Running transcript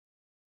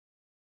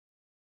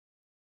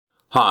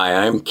Hi,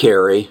 I'm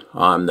Kerry.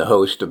 I'm the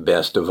host of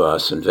Best of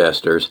Us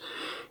Investors.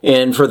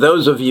 And for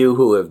those of you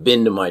who have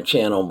been to my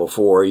channel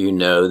before, you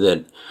know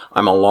that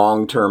I'm a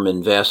long-term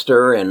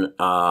investor and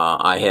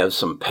I have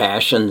some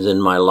passions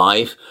in my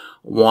life.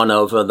 One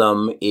of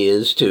them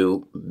is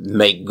to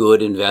make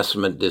good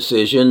investment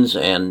decisions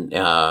and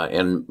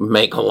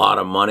make a lot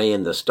of money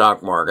in the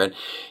stock market.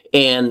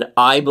 And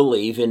I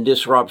believe in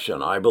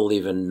disruption. I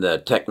believe in the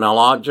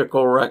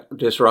technological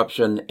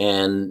disruption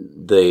and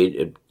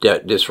the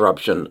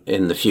disruption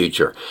in the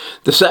future.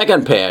 The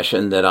second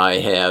passion that I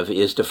have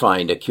is to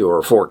find a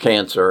cure for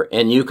cancer,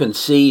 and you can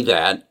see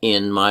that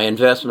in my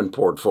investment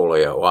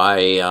portfolio.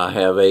 I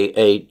have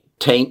a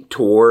taint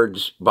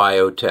towards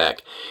biotech.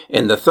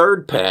 And the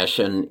third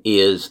passion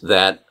is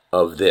that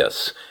of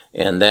this,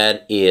 and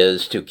that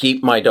is to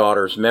keep my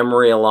daughter's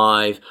memory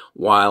alive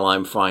while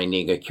I'm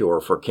finding a cure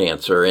for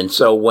cancer. And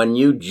so when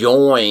you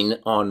join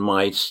on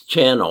my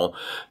channel,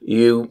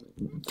 you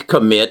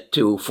commit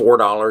to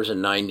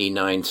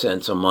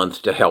 $4.99 a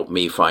month to help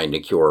me find a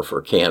cure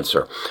for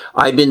cancer.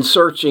 I've been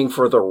searching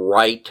for the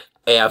right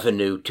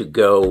avenue to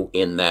go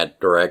in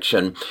that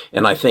direction,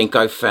 and I think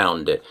I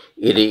found it.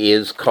 It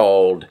is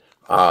called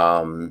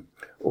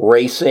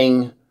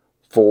Racing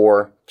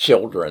for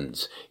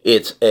Children's.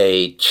 It's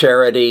a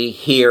charity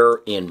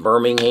here in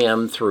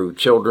Birmingham through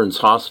Children's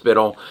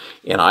Hospital,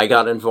 and I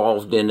got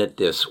involved in it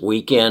this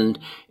weekend,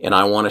 and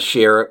I want to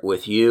share it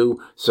with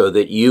you so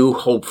that you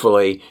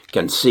hopefully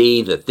can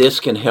see that this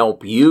can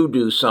help you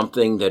do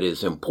something that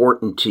is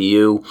important to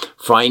you,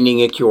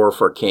 finding a cure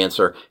for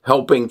cancer,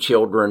 helping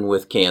children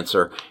with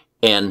cancer,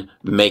 and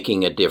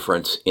making a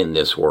difference in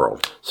this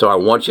world. So I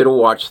want you to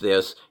watch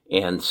this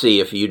and see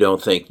if you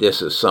don't think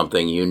this is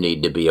something you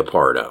need to be a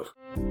part of.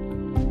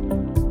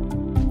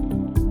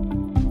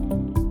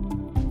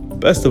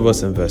 Best of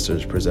Us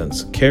Investors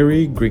presents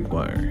Kerry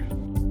Griegmeyer.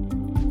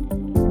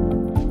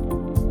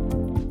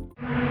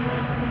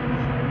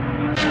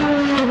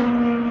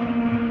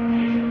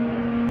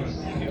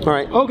 All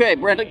right. Okay,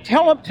 Brenda,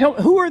 tell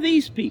who are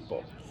these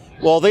people?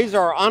 Well, these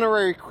are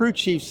honorary crew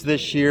chiefs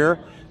this year.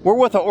 We're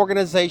with an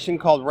organization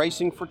called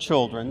Racing for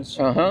Children's.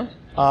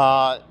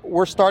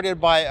 We're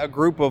started by a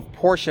group of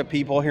Porsche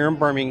people here in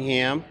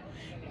Birmingham,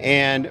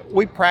 and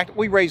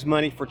we raise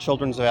money for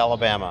Children's of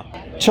Alabama.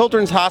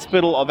 Children's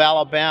Hospital of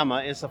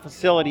Alabama is a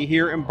facility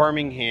here in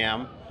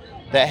Birmingham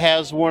that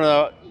has one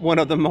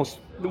of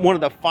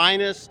the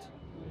finest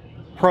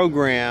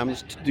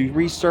programs to do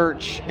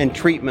research and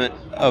treatment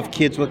of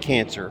kids with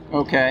cancer.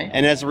 Okay.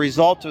 And as a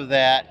result of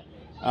that,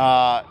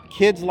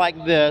 kids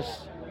like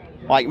this,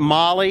 like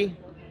Molly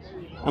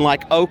and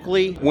like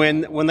Oakley,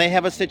 when they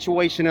have a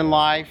situation in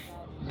life,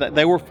 that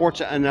they were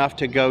fortunate enough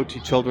to go to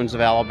Children's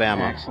of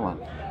Alabama.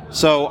 Excellent.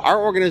 So our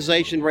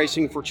organization,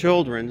 Racing for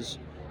Children's,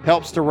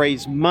 helps to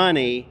raise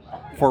money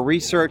for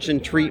research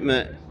and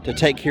treatment to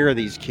take care of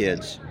these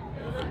kids.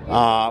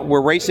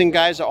 We're racing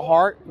guys at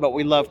heart, but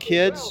we love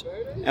kids,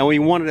 and we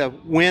wanted to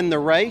win the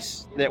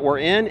race that we're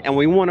in, and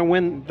we want to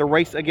win the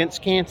race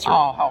against cancer.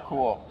 Oh, how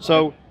cool.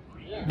 So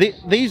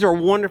these are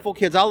wonderful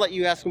kids. I'll let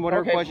you ask them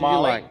whatever questions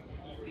Molly, you like.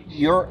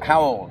 You're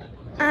how old?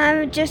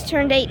 I just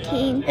turned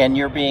 18. And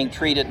you're being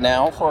treated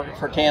now for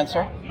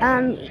cancer?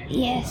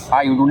 Yes.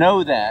 I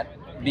know that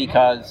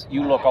because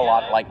you look a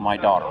lot like my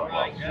daughter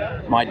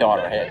was. My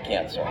daughter had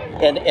cancer.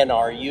 And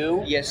are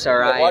you? Yes,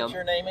 sir, I am. What's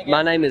your name again?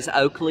 My name is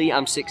Oakley.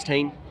 I'm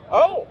 16.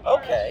 Oh,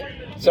 okay.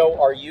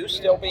 So are you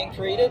still being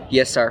treated?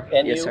 Yes, sir.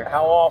 And yes, sir.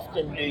 How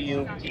often do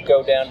you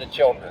go down to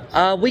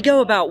Children's? We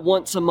go about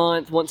once a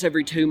month, once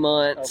every 2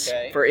 months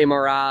for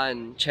MRI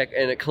and check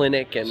in a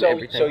clinic and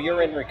everything. So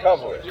you're in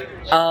recovery?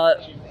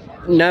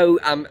 No,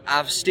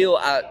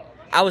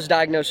 I was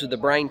diagnosed with a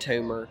brain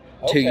tumor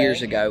 2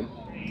 years ago,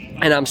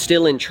 and I'm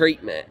still in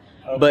treatment.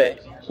 Okay. But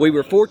we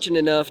were fortunate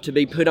enough to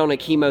be put on a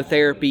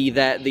chemotherapy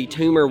that the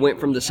tumor went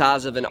from the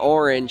size of an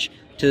orange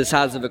to the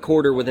size of a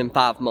quarter within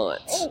 5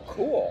 months. Oh,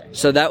 cool.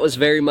 So that was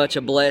very much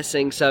a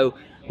blessing. So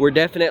we're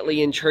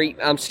definitely in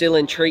treatment. I'm still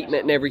in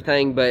treatment and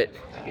everything, but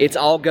it's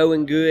all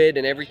going good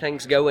and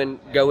everything's going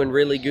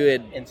really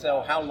good. And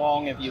so how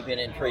long have you been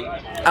in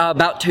treatment?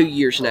 About 2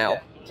 years now.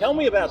 Okay. Tell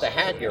me about the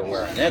hat you're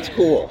wearing. That's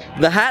cool.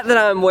 The hat that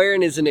I'm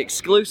wearing is an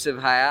exclusive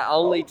hat,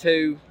 only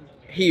to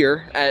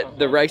here at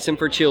the Racing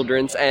for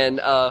Children's, and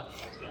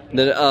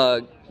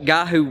the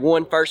guy who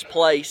won first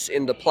place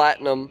in the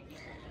Platinum,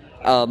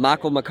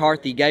 Michael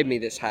McCarthy, gave me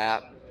this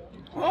hat.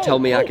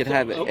 Told me I could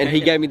have it. Okay. And he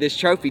gave me this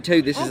trophy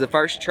too. This is the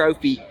first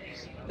trophy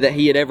that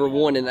he had ever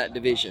won in that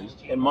division.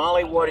 And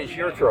Molly, what is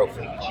your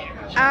trophy?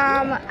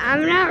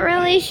 I'm not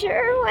really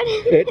sure what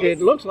it is.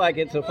 It looks like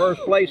it's a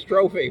first place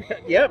trophy.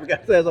 Yeah, because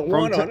there's a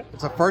one on it.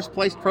 It's a first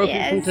place trophy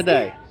Yes. from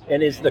today.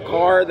 And is the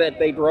car that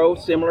they drove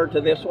similar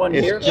to this one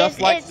It's here?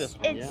 just like this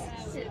one. It's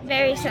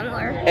very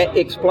similar.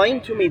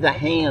 Explain to me the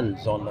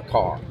hands on the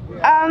car.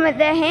 The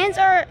hands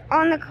are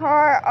on the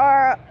car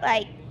are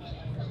like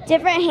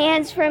different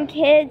hands from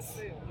kids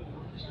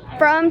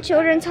from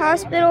Children's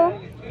Hospital,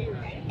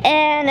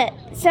 and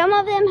some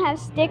of them have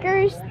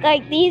stickers.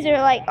 Like these are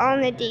like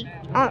on the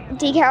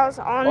decals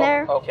on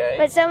there. Okay.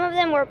 But some of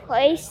them were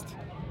placed,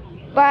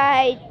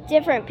 by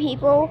different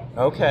people.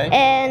 Okay.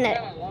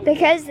 And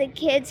because the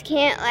kids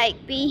can't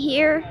like be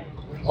here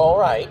All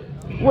right.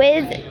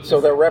 with,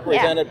 So they're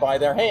represented by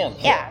their hands.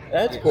 Yeah.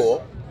 That's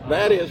cool.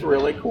 That is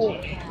really cool.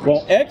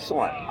 Well,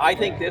 excellent. I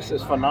think this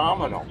is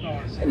phenomenal.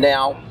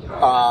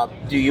 Now,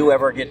 do you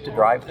ever get to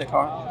drive the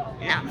car?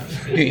 no.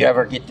 Do you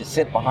ever get to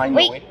sit behind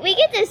the wheel? We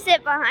get to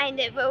sit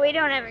behind it, but we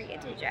don't ever get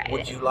to drive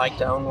Would it. you like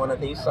to own one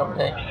of these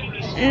someday?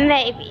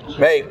 Maybe.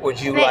 May, would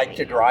you Maybe. like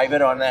to drive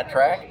it on that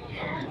track?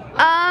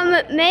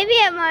 Maybe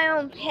at my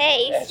own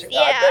pace. I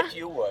Yeah. bet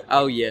you would.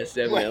 Oh yes,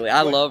 definitely.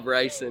 I love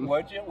racing.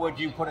 Would you? Would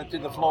you put it to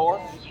the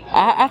floor?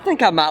 I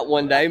think I might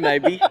one day,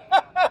 maybe.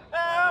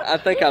 I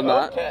think I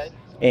might. Okay.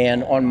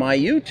 And on my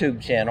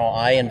YouTube channel,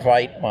 I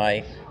invite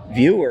my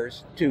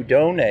viewers to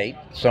donate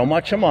so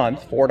much a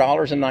month,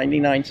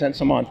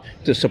 $4.99 a month,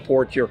 to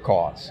support your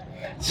cause.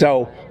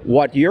 So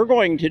what you're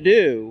going to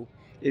do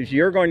is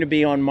you're going to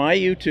be on my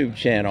YouTube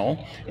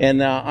channel,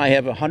 and I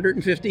have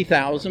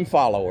 150,000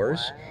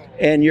 followers,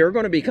 and you're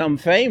going to become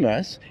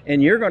famous,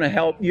 and you're going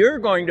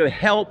to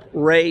help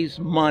raise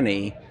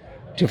money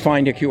to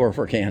find a cure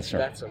for cancer.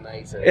 That's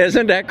amazing.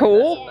 Isn't that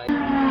cool? That's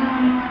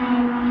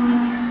amazing.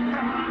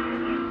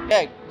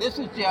 Hey, this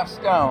is Jeff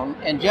Stone,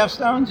 and Jeff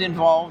Stone's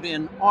involved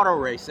in auto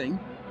racing,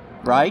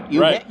 right?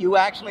 Right. You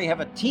actually have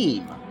a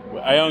team.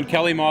 I own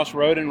Kelly Moss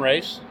Road and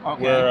Race.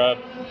 Okay. We're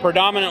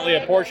predominantly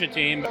a Porsche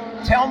team.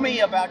 Tell me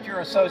about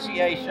your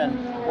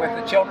association with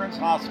the Children's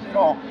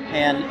Hospital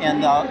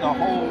and the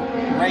whole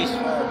race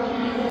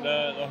for...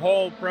 The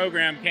whole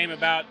program came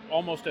about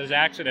almost as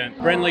accident.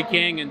 Brindley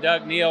King and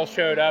Doug Neal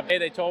showed up.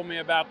 They told me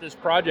about this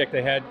project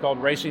they had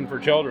called Racing for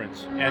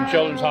Children's and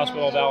Children's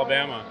Hospital of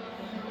Alabama.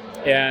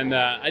 And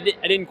I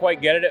didn't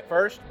quite get it at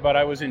first, but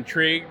I was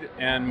intrigued.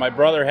 And my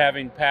brother,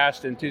 having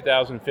passed in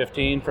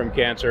 2015 from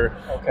cancer,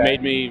 Okay.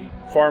 made me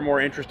far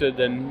more interested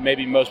than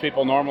maybe most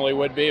people normally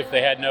would be if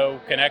they had no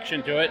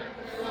connection to it.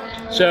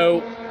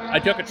 So I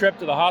took a trip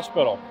to the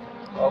hospital,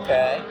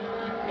 Okay.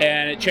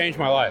 and it changed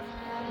my life.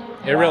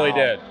 It really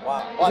did.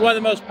 Wow. It's one of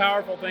the most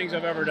powerful things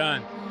I've ever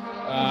done.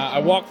 I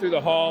walked through the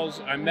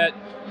halls. I met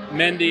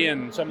Mindy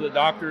and some of the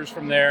doctors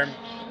from there.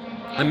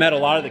 I met a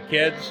lot of the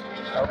kids.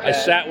 Okay. I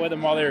sat with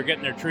them while they were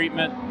getting their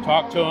treatment,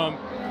 talked to them,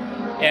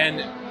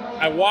 and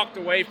I walked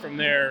away from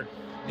there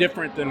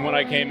different than when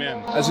I came in.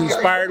 I was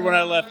inspired when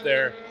I left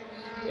there,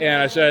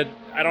 and I said,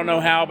 I don't know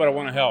how, but I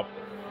want to help.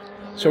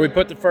 So we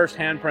put the first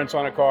handprints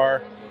on a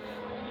car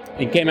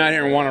and came out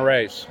here and won a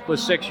race. It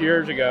was 6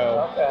 years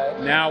ago.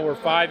 Okay. Now we're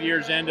 5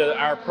 years into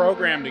our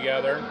program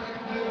together.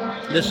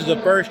 This is the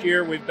first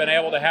year we've been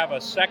able to have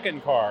a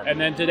second car. And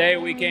then today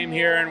we came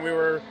here and we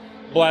were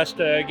blessed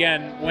to,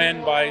 again,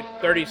 win by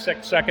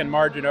 36-second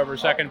margin over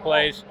second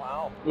place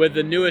Wow. with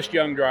the newest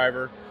young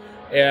driver.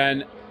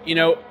 And, you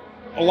know,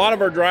 a lot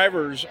of our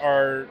drivers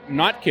are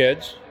not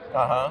kids,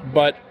 Uh-huh.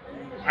 but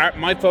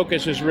my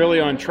focus is really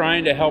on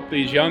trying to help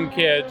these young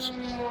kids,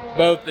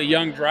 both the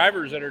young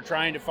drivers that are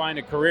trying to find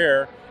a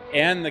career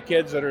and the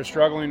kids that are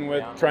struggling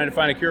with trying to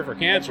find a cure for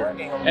cancer.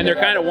 And they're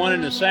kind of one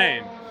and the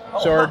same.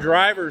 So our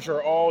drivers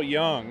are all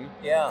young,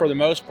 Yeah. for the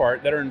most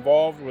part, that are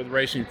involved with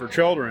Racing for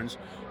Children's.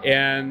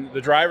 And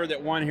the driver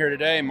that won here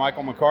today,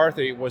 Michael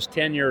McCarthy, was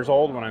 10 years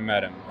old when I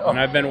met him. And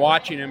I've been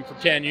watching him for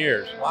 10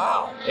 years.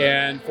 Wow.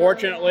 And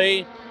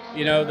fortunately,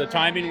 you know, the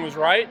timing was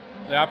right.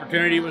 The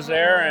opportunity was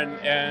there,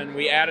 and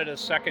we added a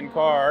second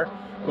car,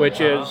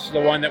 which is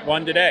the one that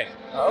won today.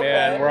 Okay.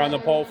 And we're on the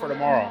pole for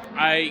tomorrow.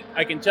 I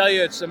can tell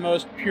you it's the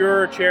most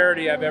pure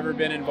charity I've ever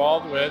been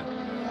involved with.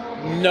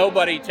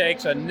 Nobody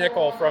takes a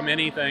nickel from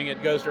anything.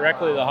 It goes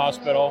directly to the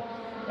hospital.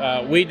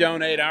 We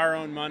donate our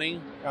own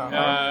money.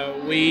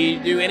 We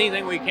do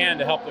anything we can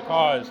to help the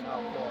cause.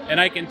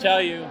 And I can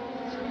tell you,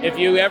 if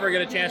you ever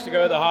get a chance to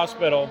go to the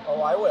hospital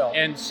Oh, I will.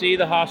 and see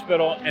the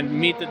hospital and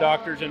meet the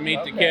doctors and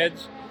meet the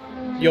kids,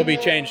 you'll be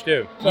changed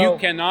too. So- You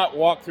cannot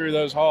walk through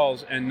those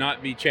halls and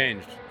not be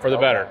changed for the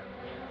better.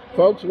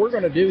 Folks, we're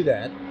going to do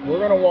that. We're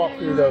going to walk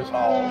through those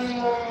halls,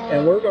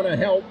 and we're going to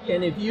help.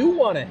 And if you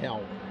want to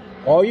help,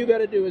 all you got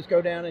to do is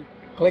go down and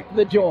click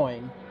the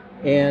join,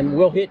 and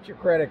we'll hit your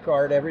credit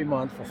card every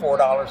month for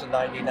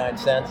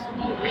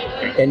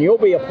 $4.99, and you'll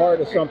be a part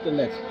of something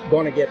that's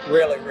going to get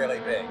really, really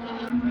big.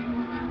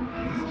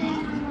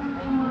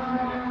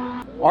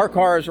 Our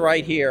car is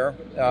right here,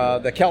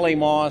 the Kelly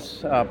Moss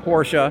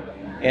Porsche,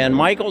 and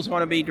Michael's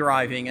going to be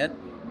driving it.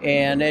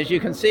 And as you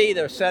can see,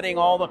 they're setting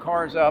all the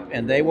cars up,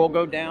 and they will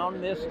go down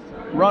this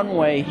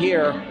runway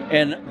here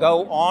and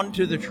go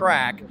onto the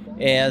track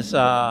as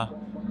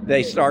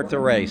they start the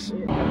race.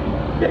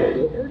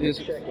 This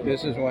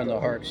is when the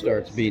heart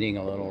starts beating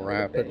a little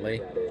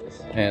rapidly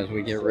as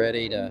we get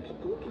ready to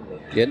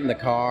get in the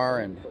car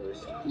and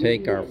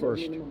take our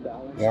first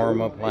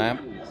warm-up lap.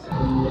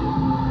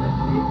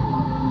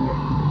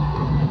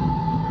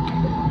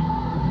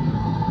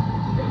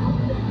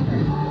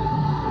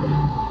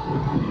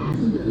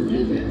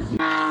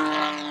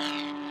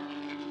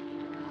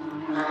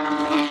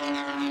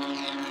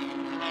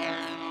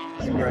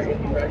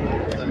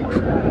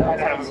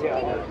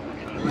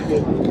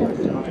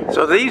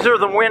 So these are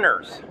the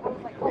winners,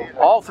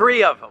 all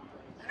three of them.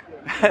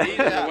 These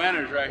are the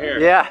winners right here.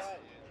 Yes.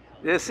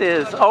 This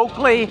is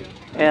Oakley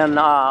and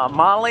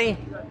Molly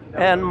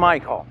and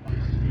Michael.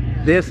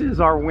 This is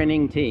our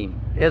winning team.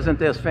 Isn't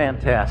this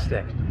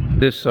fantastic?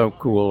 This is so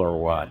cool, or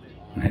what?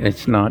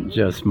 It's not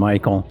just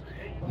Michael.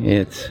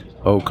 It's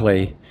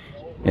Oakley.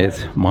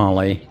 It's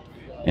Molly.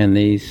 And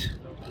these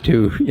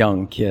two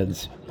young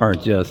kids are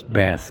just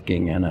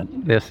basking in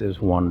it. This is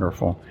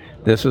wonderful.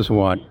 This is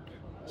what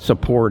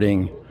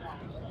supporting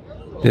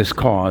this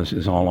cause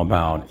is all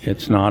about.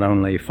 It's not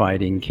only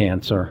fighting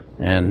cancer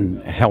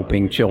and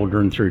helping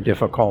children through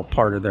difficult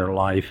part of their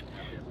life,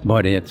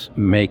 but it's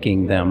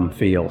making them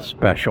feel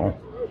special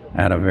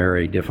at a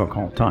very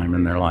difficult time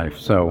in their life.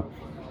 So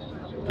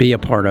be a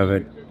part of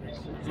it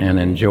and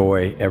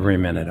enjoy every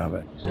minute of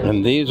it.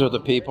 And these are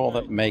the people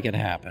that make it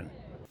happen.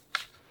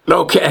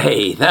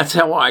 Okay, that's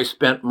how I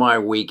spent my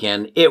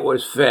weekend. It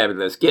was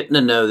fabulous, getting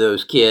to know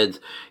those kids,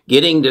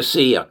 getting to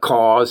see a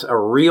cause, a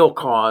real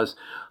cause.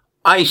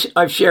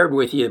 I've shared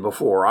with you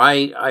before,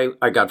 I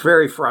got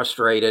very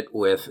frustrated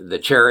with the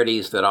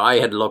charities that I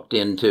had looked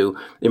into.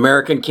 The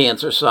American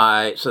Cancer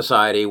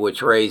Society,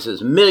 which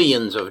raises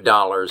millions of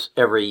dollars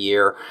every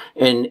year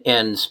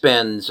and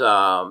spends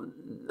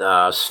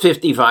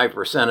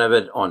 55% of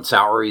it on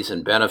salaries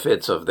and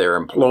benefits of their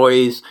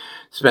employees,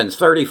 spends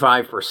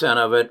 35%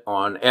 of it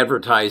on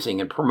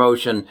advertising and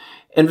promotion,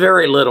 and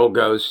very little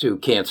goes to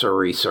cancer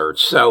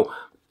research. So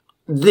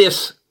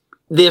this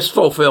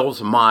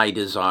fulfills my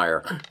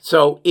desire.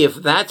 So if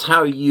that's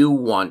how you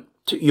want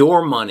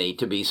your money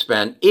to be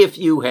spent, if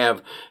you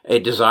have a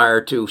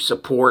desire to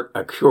support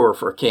a cure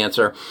for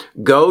cancer,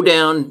 go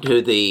down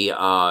to the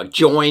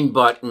join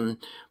button,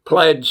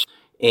 pledge,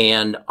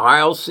 and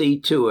I'll see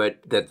to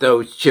it that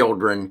those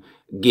children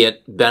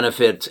get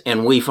benefits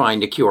and we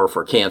find a cure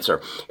for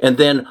cancer. And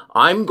then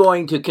I'm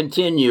going to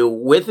continue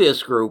with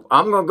this group.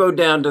 I'm going to go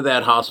down to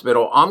that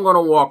hospital. I'm going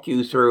to walk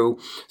you through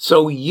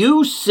so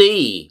you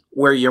see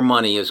where your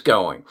money is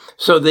going,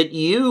 so that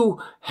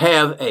you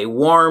have a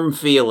warm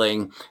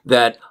feeling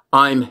that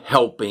I'm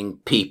helping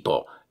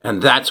people.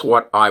 And that's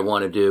what I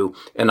want to do.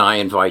 And I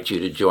invite you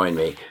to join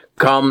me.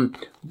 Come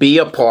be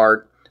a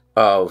part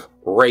of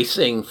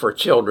Racing for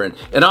Children.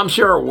 And I'm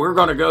sure we're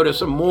going to go to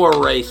some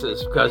more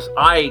races because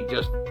I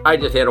just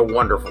had a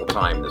wonderful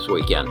time this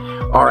weekend.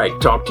 All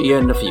right, talk to you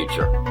in the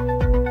future.